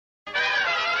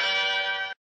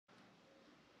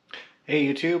Hey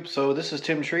YouTube, so this is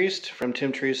Tim Treist from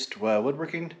Tim Treist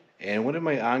Woodworking, and one of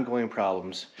my ongoing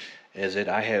problems is that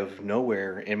I have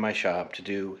nowhere in my shop to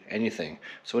do anything.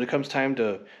 So when it comes time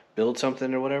to build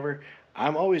something or whatever,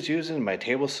 I'm always using my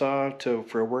table saw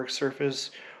for a work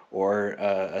surface, or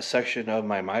a section of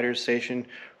my miter station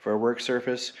for a work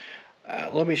surface.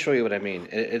 Let me show you what I mean.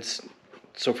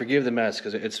 So forgive the mess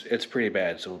because it's pretty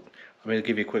bad. So let me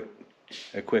give you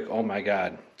a quick oh my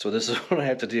god. So this is what I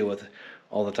have to deal with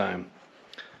all the time.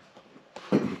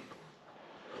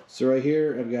 So right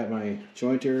here I've got my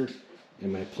jointer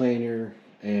and my planer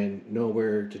and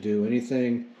nowhere to do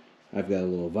anything. I've got a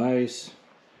little vise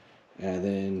and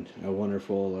then a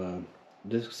wonderful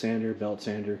disc sander, belt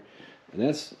sander, and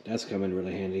that's come in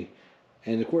really handy.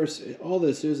 And of course all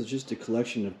this is just a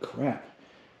collection of crap.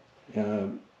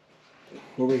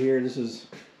 Over here,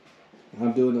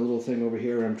 I'm doing a little thing over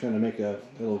here where I'm trying to make a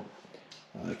little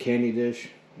candy dish,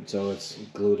 and so it's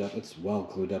glued up. It's well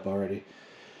glued up already.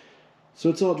 So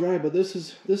it's all dry, but this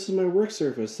is my work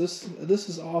surface. This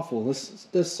is awful.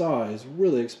 This saw is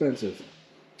really expensive,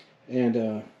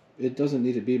 and it doesn't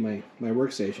need to be my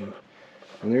workstation.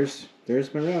 And there's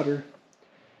my router,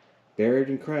 buried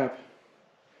in crap.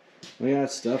 I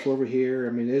got stuff over here. I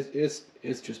mean,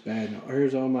 it's just bad. Now,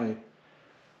 here's all my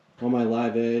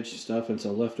live edge stuff and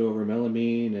some leftover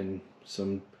melamine and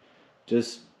some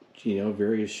just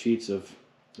various sheets of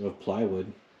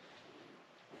plywood.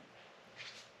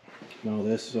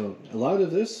 No, so a lot of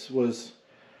this was,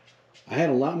 I had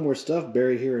a lot more stuff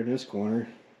buried here in this corner,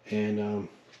 and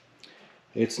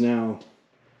it's now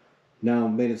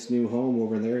made its new home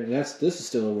over there. And this is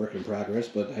still a work in progress,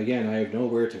 but again, I have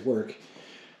nowhere to work.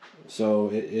 So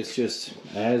it's just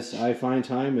as I find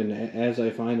time and as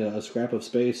I find a scrap of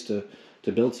space to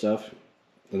build stuff,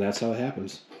 then that's how it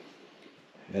happens.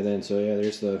 And then so yeah,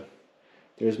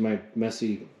 there's my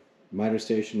messy miter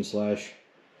station slash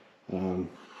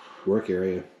work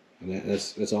area, and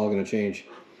that's all going to change.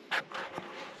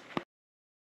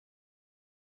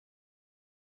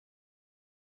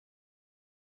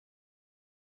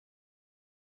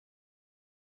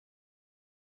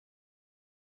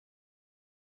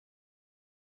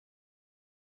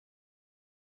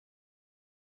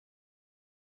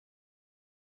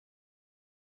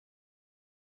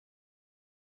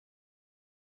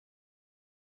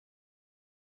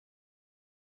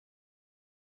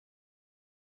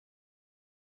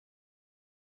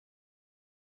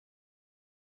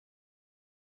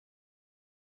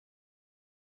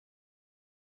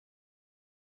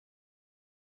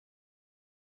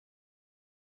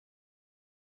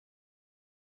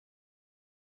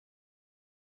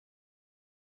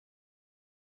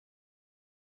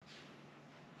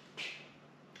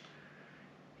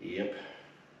 Yep.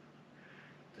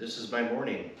 This is my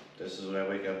morning. This is what I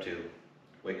wake up to.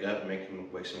 Wake up, make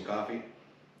some coffee,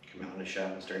 come out in the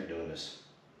shop and start doing this.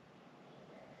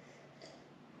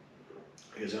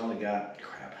 Because I only got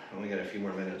a few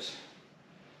more minutes.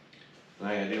 And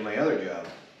I gotta do my other job.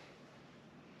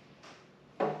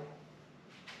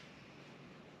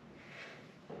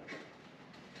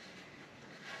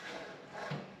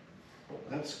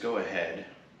 Let's go ahead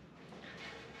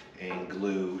and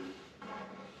glue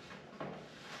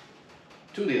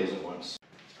two deals at once.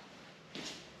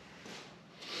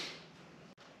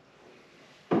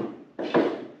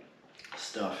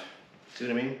 Stuff. See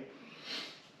what I mean?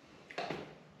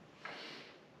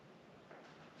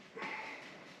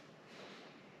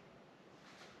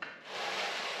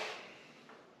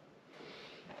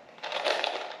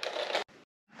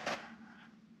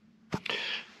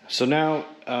 So now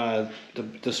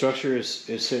the structure is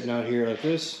sitting out here like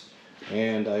this,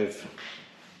 and I've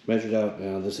measured out.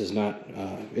 This is not.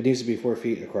 It needs to be 4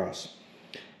 feet across,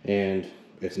 and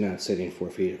it's not sitting 4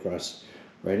 feet across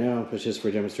right now. It's just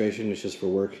for demonstration. It's just for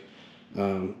work.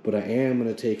 But I am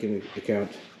going to take into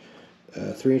account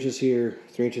 3 inches here,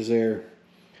 3 inches there.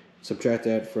 Subtract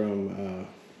that from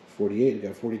 48. I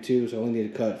got 42, so I only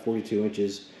need to cut 42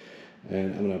 inches,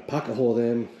 and I'm going to pocket hole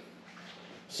them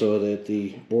so that the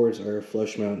boards are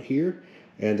flush mount here,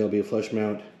 and there'll be a flush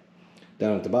mount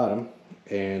down at the bottom,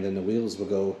 and then the wheels will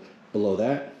go below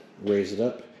that, raise it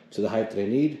up to the height that I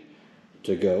need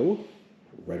to go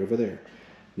right over there.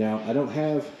 Now, I don't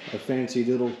have a fancy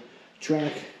little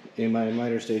track in my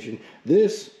miter station.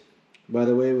 This, by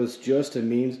the way, was just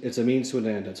it's a means to an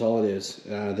end. That's all it is.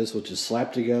 This was just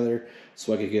slapped together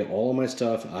so I could get all of my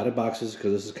stuff out of boxes,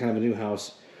 because this is kind of a new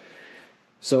house.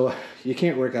 So you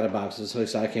can't work out of boxes. At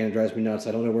least I can't. It drives me nuts.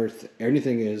 I don't know where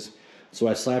anything is. So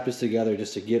I slapped this together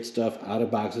just to get stuff out of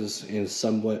boxes and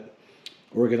somewhat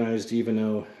organized, even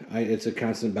though it's a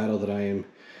constant battle that I am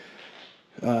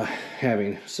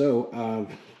having. So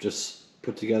just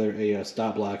put together a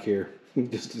stop block here.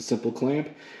 Just a simple clamp.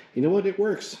 You know what? It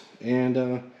works.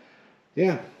 And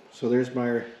yeah, so there's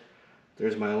my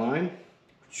line.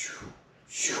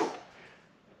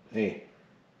 Hey,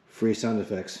 free sound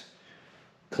effects.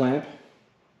 Clamp.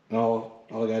 All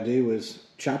I gotta do is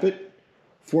chop it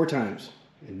 4 times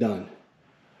and done.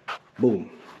 Boom.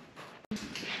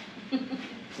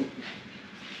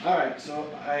 All right,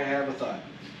 so I have a thought.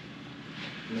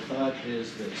 And the thought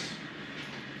is this.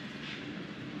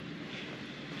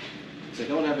 So I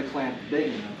don't have a clamp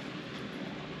big enough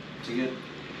to get,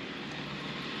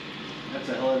 that's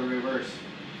a hell of a reverse.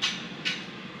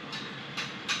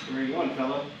 Where are you going,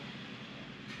 fella?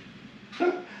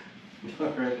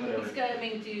 Alright, whatever. He's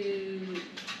coming to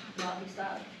Lobby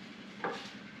Stop.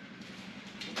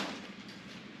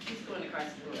 He's going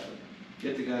across the road.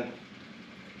 Get the gun.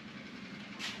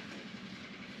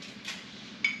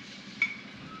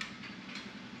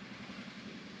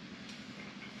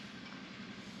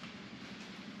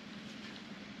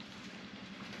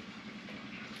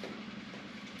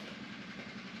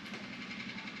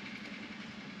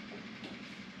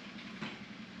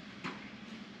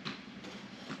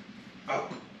 Oh,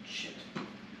 shit.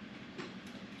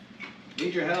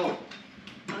 Need your help.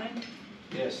 Mine?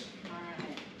 Yes.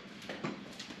 Alright.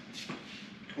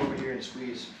 Come over here and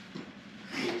squeeze.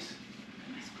 Squeeze.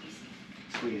 Am I squeezing?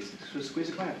 Squeeze. Squeeze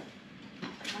the clamp.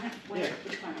 Clamp? Where? Yeah.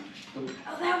 Which one? The-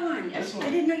 Oh, that one! This one. I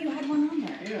didn't know you had one on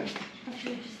there. Yeah. I thought you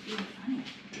were just being funny.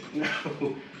 No.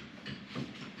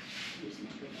 Use my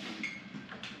big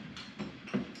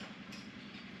one.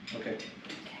 Okay. Okay.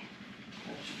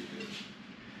 That should be good.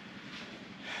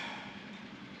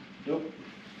 Nope.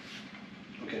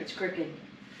 Okay. It's crooked.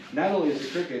 Not only is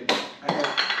it crooked, I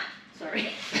have. Sorry.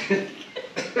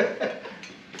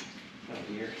 Oh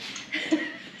dear.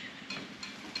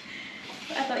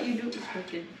 I thought you knew it was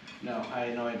crooked. No, I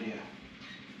had no idea.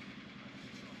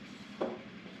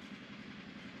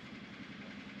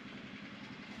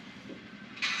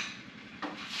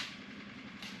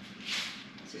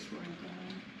 Is this where I'm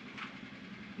going?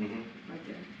 Mm-hmm. Right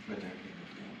there. Right there.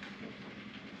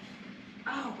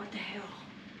 Oh, what the hell?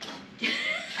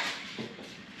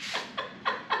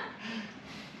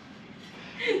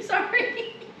 Sorry.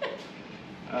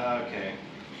 Okay.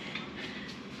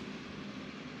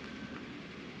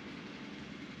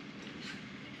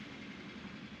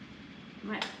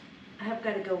 I have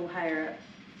got to go higher up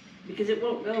because it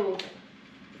won't go.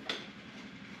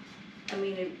 I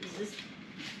mean, is this?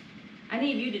 I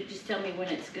need you to just tell me when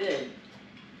it's good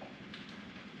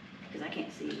because I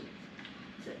can't see.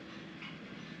 Is it?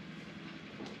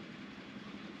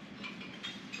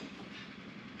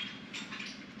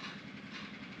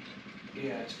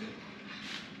 Yeah, it's good.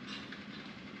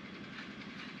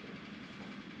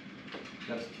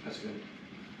 That's good.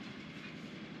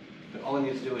 But all I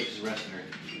need to do is just rest there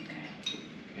Okay.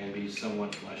 and be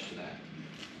somewhat flush to that.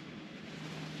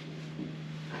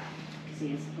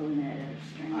 See, it's pulling that other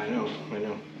string. I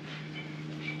know.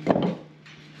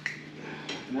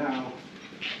 Now,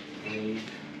 I need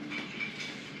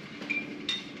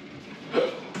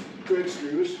good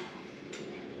screws.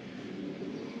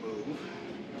 Move.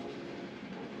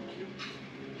 Thank you.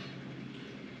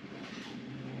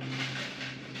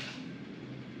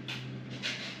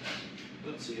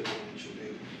 Let's see if one inch will do.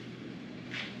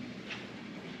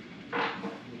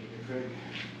 Craig.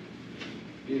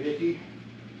 Doohickey.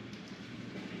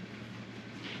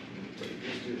 Take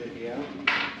this doohickey out.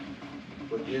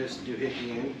 Put this doohickey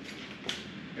in.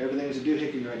 Everything's a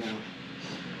doohickey right now.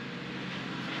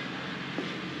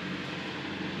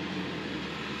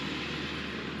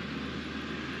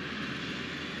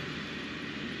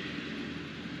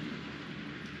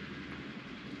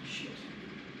 Shit.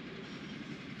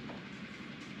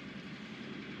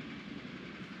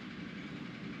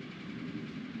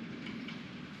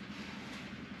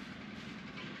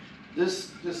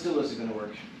 This still isn't gonna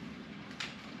work.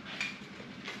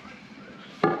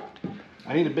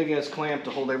 I need a big ass clamp to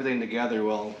hold everything together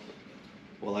while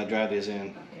I drive these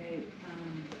in. Okay.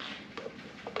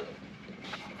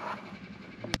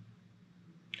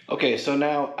 Okay, so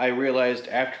now I realized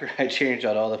after I changed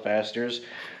out all the fasteners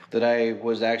that I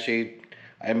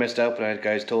messed up when I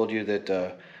guys told you that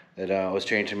I was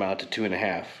changing them out to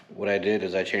 2.5. What I did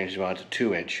is I changed them out to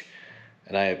 2-inch,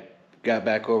 and I got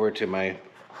back over to my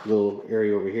little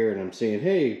area over here, and I'm saying,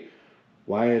 hey,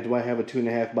 why do I have a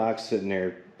 2.5 box sitting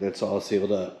there that's all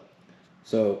sealed up?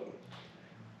 So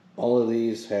all of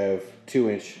these have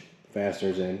 2-inch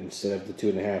fasteners in instead of the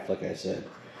 2.5, like I said.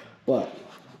 But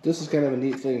this is kind of a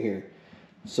neat thing here.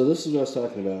 So this is what I was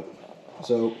talking about.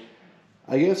 So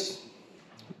I guess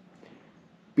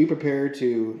be prepared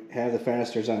to have the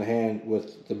fasteners on hand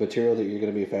with the material that you're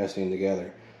going to be fastening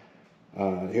together.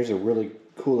 Here's a really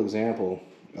cool example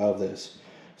of this.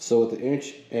 So with the 1.5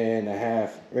 inch,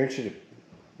 or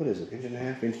what is it,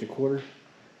 1.5 inch, 1.25?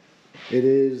 It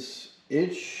is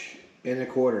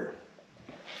 1.25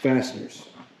 fasteners.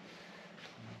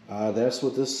 That's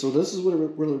what this. So this is what it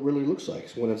really looks like.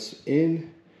 So when it's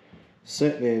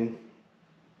setting in,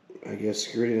 I guess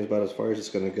screwed in is about as far as it's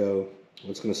going to go.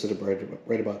 It's going to sit up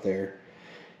right about there.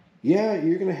 Yeah,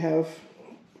 you're going to have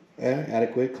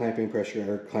adequate clamping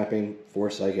pressure or clamping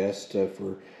force, I guess,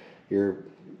 for your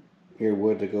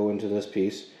wood to go into this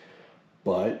piece.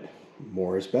 But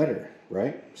more is better,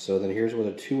 right? So then here's what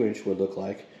a 2-inch would look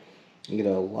like. You get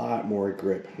a lot more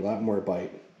grip, a lot more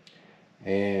bite.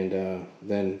 And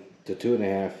then the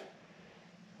 2.5,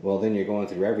 well, then you're going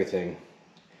through everything.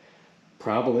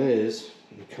 Problem is,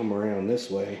 you come around this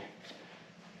way,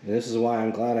 and this is why I'm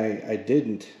glad I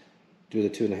didn't do the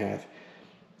 2.5.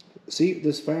 See,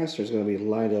 this fastener is going to be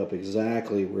lined up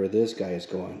exactly where this guy is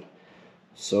going.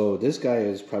 So this guy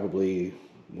is probably,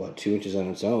 what, 2 inches on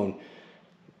its own.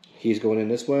 He's going in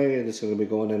this way, and this is going to be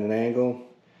going in an angle.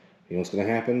 You know what's going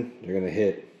to happen? They're going to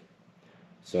hit.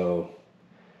 So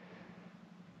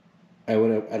I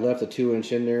left the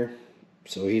 2-inch in there,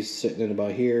 so he's sitting in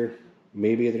about here.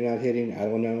 Maybe they're not hitting, I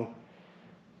don't know.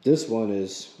 This one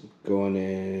is going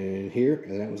in here,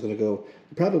 and that one's going to go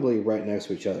probably right next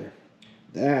to each other.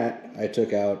 That I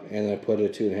took out, and I put a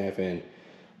 2.5 in,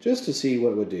 just to see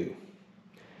what it would do.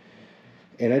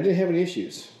 And I didn't have any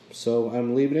issues, so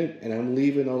I'm leaving it, and I'm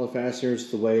leaving all the fasteners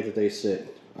the way that they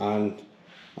sit on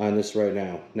this right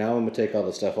now. Now I'm going to take all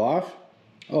the stuff off.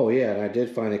 Oh yeah, and I did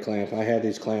find a clamp. I had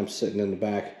these clamps sitting in the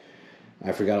back.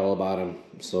 I forgot all about them,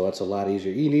 so that's a lot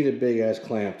easier. You need a big ass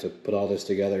clamp to put all this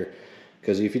together,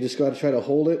 because if you just got to try to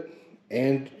hold it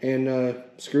and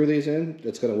screw these in,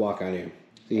 it's going to walk on you.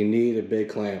 So you need a big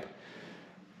clamp,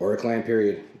 or a clamp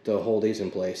period, to hold these in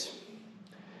place.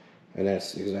 And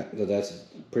that's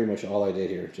pretty much all I did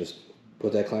here. Just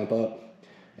put that clamp up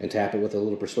and tap it with a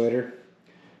little persuader,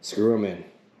 screw them in.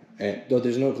 And though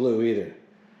there's no glue either,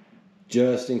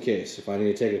 just in case. If I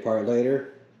need to take it apart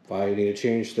later, if I need to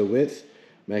change the width,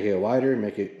 make it wider,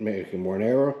 make it more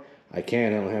narrow, I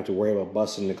can. I don't have to worry about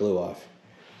busting the glue off.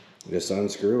 Just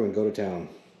unscrew and go to town.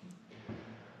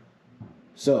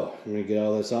 So I'm going to get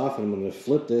all this off, and I'm going to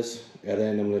flip this, and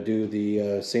then I'm going to do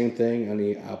the same thing on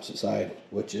the opposite side,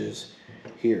 which is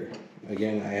here.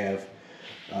 Again, I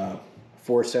have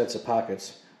 4 sets of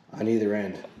pockets on either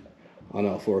end on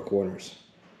all 4 corners.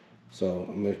 So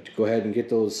I'm going to go ahead and get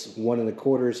those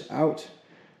 1.25 out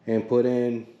and put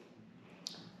in.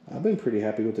 I've been pretty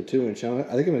happy with the 2-inch. I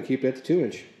think I'm going to keep it at the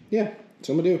 2-inch. Yeah, that's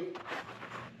what I'm going to do.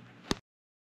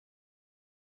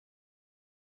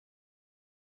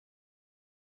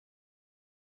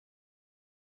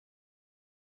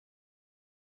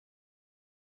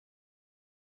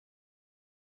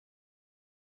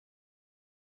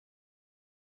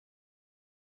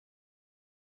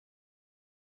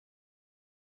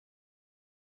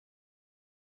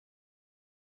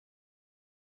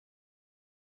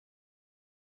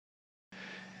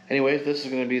 Anyways, this is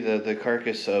going to be the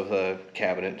carcass of the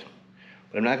cabinet.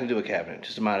 But I'm not going to do a cabinet,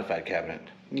 just a modified cabinet.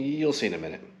 You'll see in a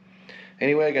minute.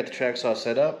 Anyway, I got the track saw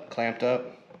set up, clamped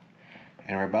up,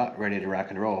 and we're about ready to rock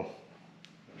and roll.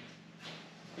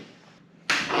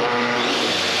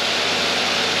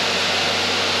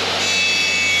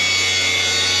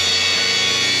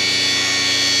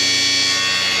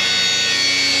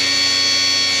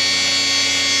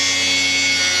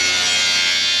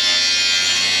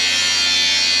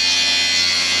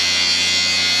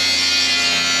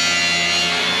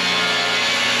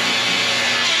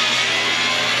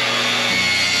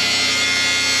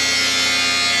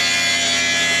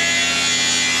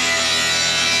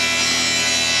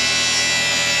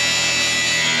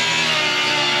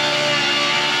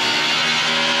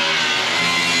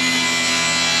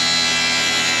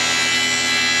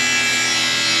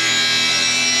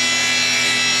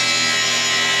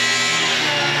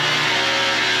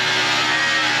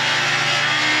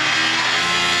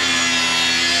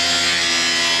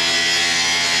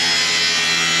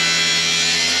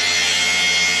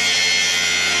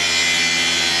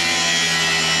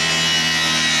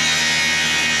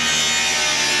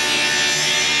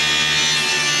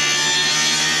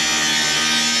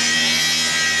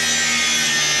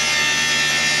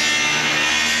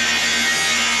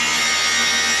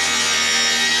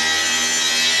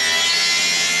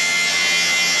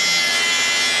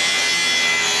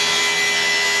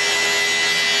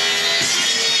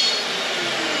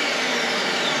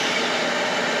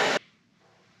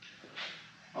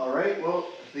 Alright, well,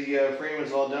 the frame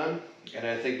is all done, and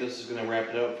I think this is going to wrap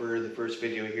it up for the first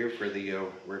video here for the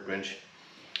Workbench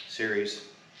series.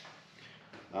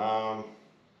 I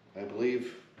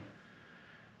believe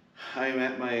I'm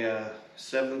at my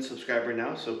 7th subscriber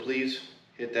now, so please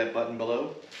hit that button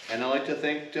below. And I'd like to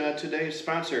thank today's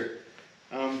sponsor.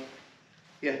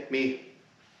 Yeah, me.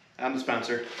 I'm the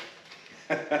sponsor.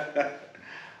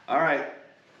 All right.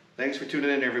 Thanks for tuning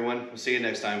in, everyone. We'll see you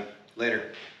next time.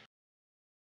 Later.